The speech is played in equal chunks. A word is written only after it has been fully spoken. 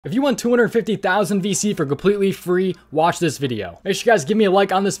If you want 250,000 VC for completely free, watch this video. Make sure you guys give me a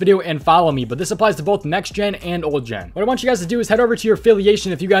like on this video and follow me, but this applies to both next gen and old gen. What I want you guys to do is head over to your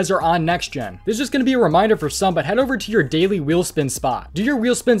affiliation if you guys are on next gen. This is just going to be a reminder for some, but head over to your daily wheel spin spot. Do your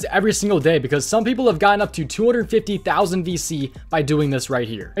wheel spins every single day because some people have gotten up to 250,000 VC by doing this right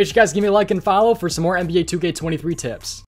here. Make sure you guys give me a like and follow for some more NBA 2K23 tips.